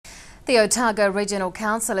The Otago Regional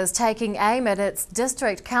Council is taking aim at its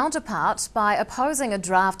district counterpart by opposing a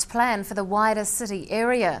draft plan for the wider city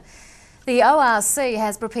area. The ORC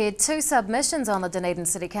has prepared 2 submissions on the Dunedin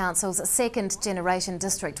City Council's second-generation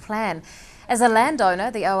district plan. As a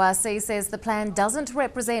landowner, the ORC says the plan doesn't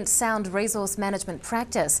represent sound resource management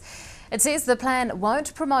practice. It says the plan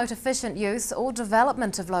won't promote efficient use or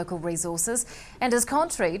development of local resources and is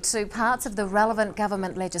contrary to parts of the relevant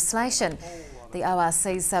government legislation. The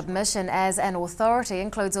ORC's submission as an authority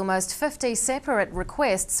includes almost 50 separate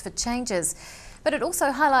requests for changes, but it also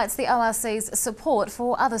highlights the ORC's support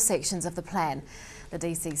for other sections of the plan. The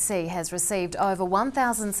DCC has received over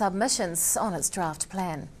 1,000 submissions on its draft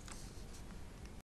plan.